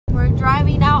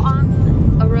driving out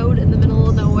on a road in the middle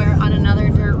of nowhere on another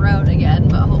dirt road again,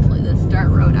 but hopefully this dirt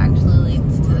road actually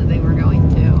leads to the thing we're going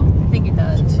to. I think it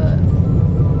does, but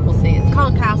we'll see. It's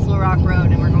called Castle Rock Road,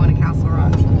 and we're going to Castle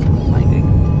Rock, so it's like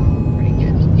pretty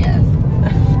good. Yes.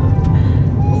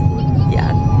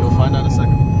 Yeah. You'll find out in a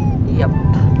second. Yep.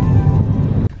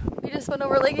 We just went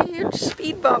over like a huge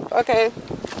speed bump. Okay.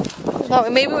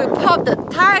 Thought maybe we popped a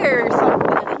tire or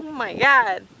something. Oh my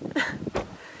god.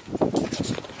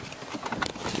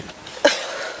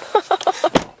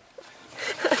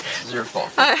 This is your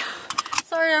fault.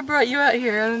 Sorry I brought you out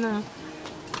here. I don't know.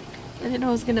 I didn't know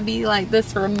it was gonna be like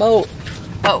this remote.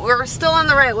 But we're still on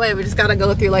the right way. We just gotta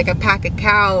go through like a pack of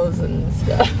cows and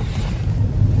stuff.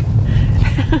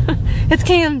 It's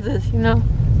Kansas, you know.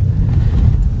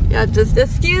 Yeah, just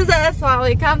excuse us while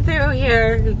we come through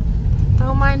here.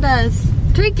 Don't mind us.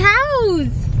 3 cows!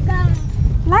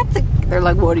 Lots of. They're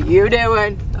like, what are you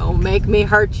doing? Don't make me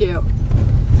hurt you.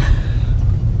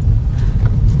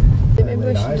 Maybe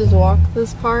we should just walk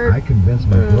this part. I convinced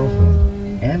my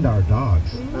girlfriend and our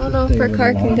dogs. I don't know if our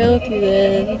car can go through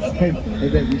this. Hey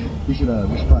babe, we should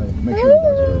probably make sure the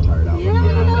dogs are really tired out. Yeah.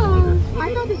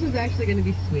 I thought this was actually going to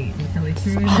be sweet until we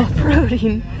threw it.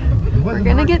 Off-roading. We're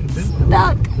gonna get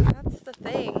stuck. That's the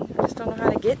thing. I just don't know how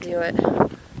to get to it.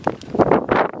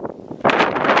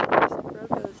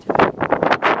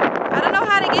 I don't know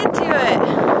how to get to it.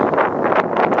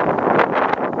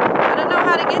 I don't know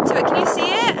how to get to it. Can you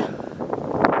see it?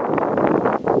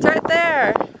 It's right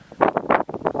there.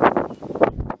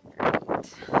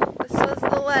 Great. This was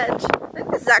the ledge. I think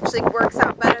this actually works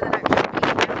out better than actually being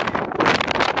down there.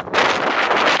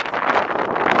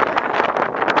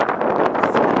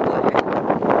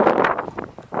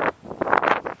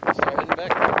 Start heading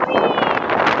back.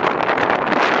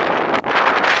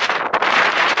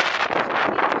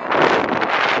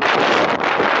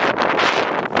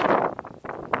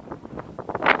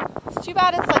 It's too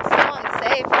bad it's like so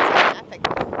unsafe. It's like an epic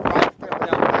drive through the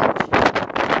village.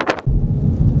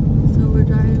 So we're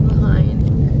driving behind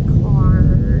a car,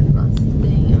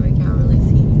 Mustang, and we can't really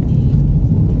see anything.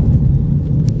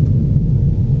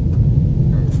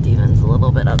 And Steven's a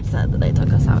little bit upset that they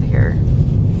took us out here.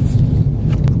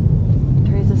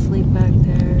 Trey's asleep back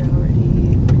there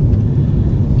already.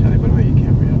 Kelly, what about your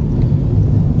camera?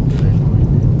 Okay,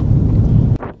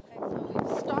 so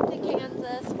we've stopped in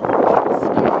Kansas.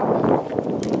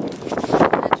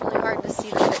 It's really hard to see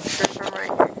the picture from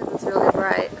right here because it's really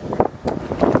bright.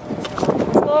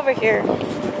 Let's go over here.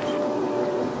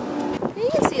 You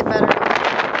can see it better.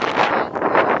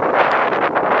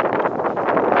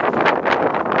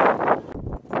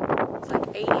 It's like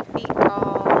 80 feet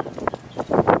tall.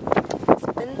 It's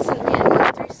Vincent Van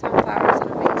Gogh, 3 sunflowers and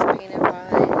a wings painted by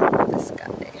this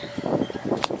guy.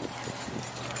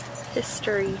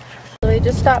 History. So we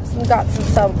just stopped and got some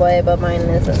Subway, but mine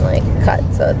isn't like cut,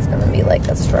 so it's gonna be like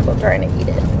a struggle trying to eat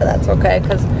it. But that's okay,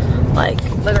 because like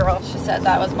the girl, she said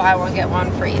that was buy one get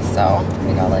one free, so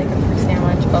we got like a free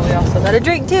sandwich, but we also got a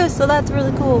drink too, so that's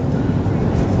really cool.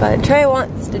 But Trey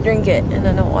wants to drink it, and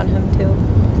I don't want him to,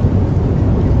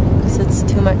 because it's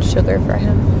too much sugar for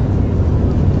him.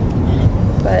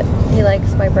 But he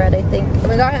likes my bread, I think.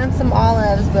 We got him some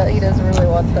olives, but he doesn't really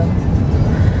want them.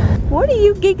 What are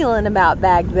you giggling about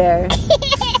back there?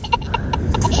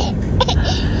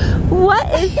 What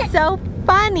is so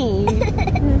funny?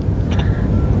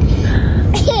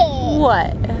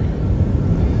 What?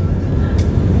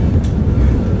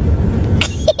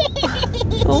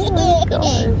 Oh my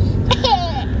gosh.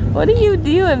 What are you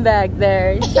doing back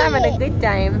there? You're having a good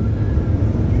time.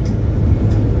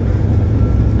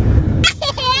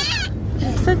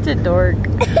 You're such a dork.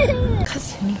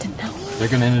 Cause you need to know. They're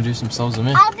gonna introduce themselves to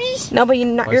me. No, but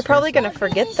you're probably gonna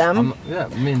forget them. Yeah,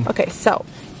 I mean. Okay, so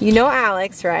you know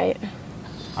Alex, right?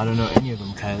 I don't know any of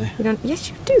them, Kylie. You don't? Yes,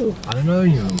 you do. I don't know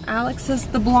any of them. Alex is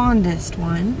the blondest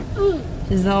one.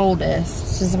 She's the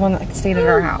oldest. She's the one that stayed at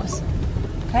our house.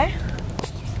 Okay.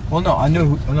 Well, no, I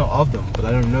know of them, but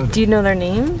I don't know them. Do you know their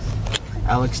names?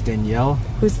 Alex, Danielle.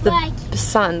 Who's the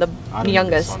son, the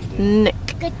youngest? Nick.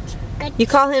 You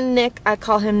call him Nick. I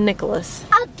call him Nicholas.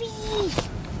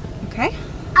 Okay.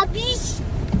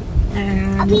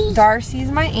 And Darcy's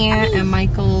my aunt, and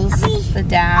Michael's the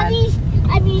dad.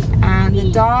 And the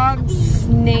dogs'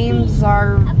 names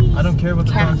are, I don't care what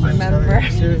the can't dog's names are. remember.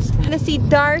 Seriously. I'm gonna see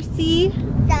Darcy.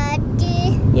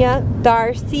 Daddy. Yeah,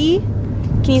 Darcy.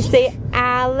 Can you say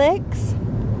Alex?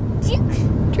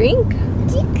 Drink.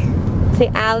 Say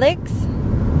Alex.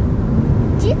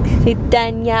 Say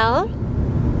Danielle.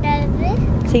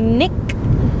 Say Nick.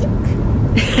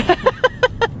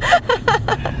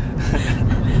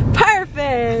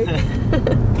 Perfect.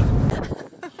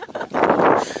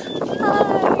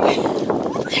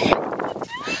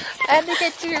 I had to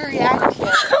get your reaction.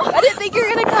 I didn't think you were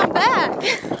gonna come back.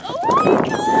 Oh my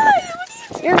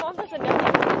god! Your mom doesn't know.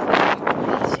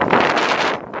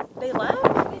 They left?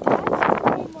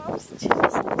 My mom said she just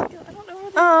left to go. I don't know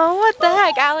where they Oh, what the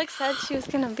heck? Alex said she was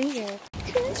gonna be here.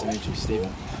 Nice to meet you,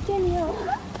 Steven. Danielle.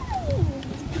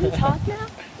 Can you talk now?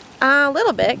 A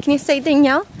little bit. Can you say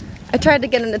Danielle? I tried to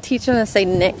get him to teach him to say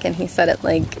Nick, and he said it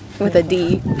like with a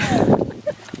D.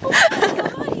 Oh my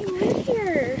god, you live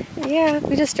here. Yeah,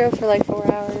 we just drove for like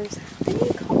 4 hours.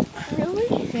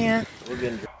 Really? Yeah.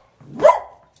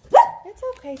 It's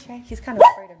okay, Trey. He's kind of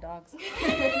afraid of dogs.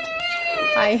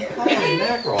 Hi.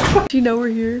 Do you know we're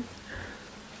here?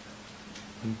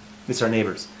 It's our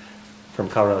neighbors from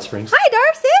Colorado Springs. Hi,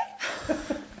 Darcy.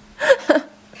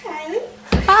 Kylie.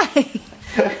 Hi.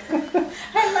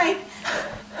 I'm like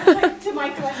to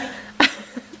Michael. I'm like,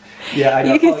 Yeah, I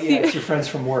know. You can Oh, see yeah, it's your friends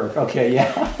from work. Okay,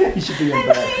 yeah. You should be in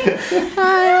bed.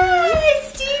 hi,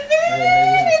 Steven.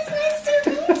 It's nice to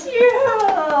meet you.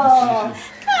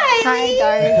 Hi,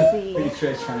 Darcy.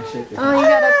 Trey's trying to shake it. Oh, you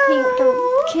got a pink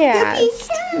cat.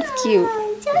 It's cute.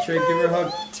 Trey, give her a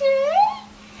hug.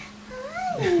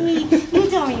 You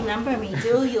don't remember me,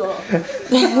 do you?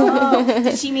 Oh,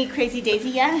 did she meet Crazy Daisy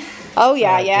yet? Oh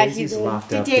yeah, yeah. Daisy's locked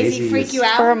Did up. Daisy freak you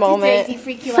out? For a moment. Did Daisy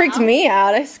freak you Freaked out? me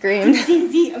out. I screamed.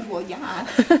 Daisy, well, yeah.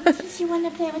 Does she want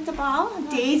to play with the ball?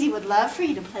 Daisy would love for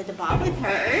you to play the ball with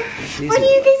her. What are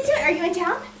you guys doing? Are you in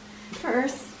town?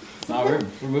 First. No,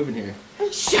 we're moving here.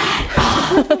 Shut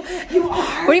up! You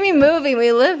are. What do you mean moving?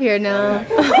 We live here now.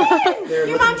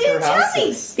 Your mom didn't tell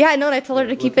me. Yeah, I know, and I told her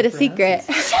to keep it a secret.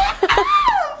 Shut up!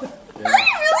 Really?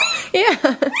 Yeah.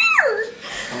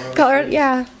 Color,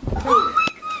 yeah.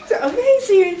 Okay,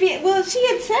 so you're in Vietnam. Well, she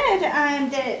had said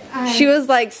that She was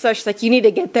like, she's like, you need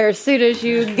to get there as soon as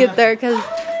you get there, because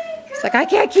it's like, I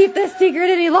can't keep this secret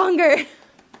any longer.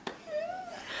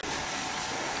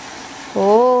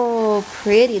 Oh,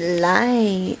 pretty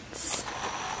lights.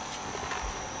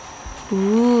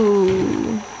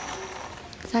 Ooh.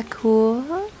 Is that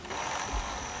cool?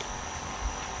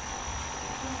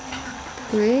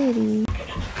 Pretty.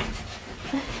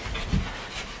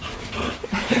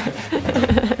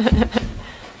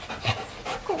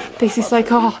 Daisy's like,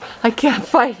 oh, I can't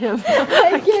fight him.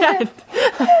 I can't.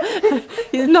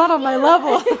 He's not on my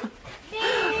level.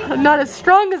 I'm not as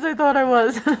strong as I thought I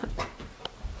was.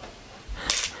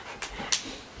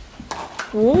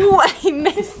 Ooh, I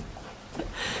missed.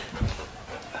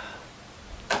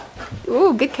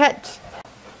 Ooh, good catch.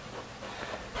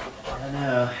 I don't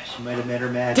know. She might have met her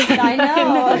match. I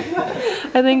know.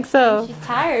 I think so. She's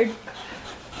tired.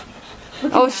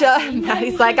 Oh, shut.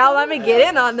 Maddie's like, oh, let me get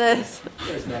in on this.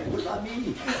 There's Maggie. What about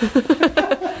me?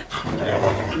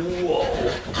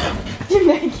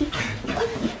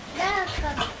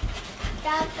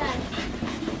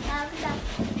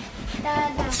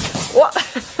 What?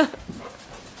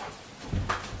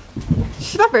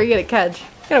 She's not very good at catch.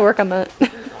 Gotta work on that.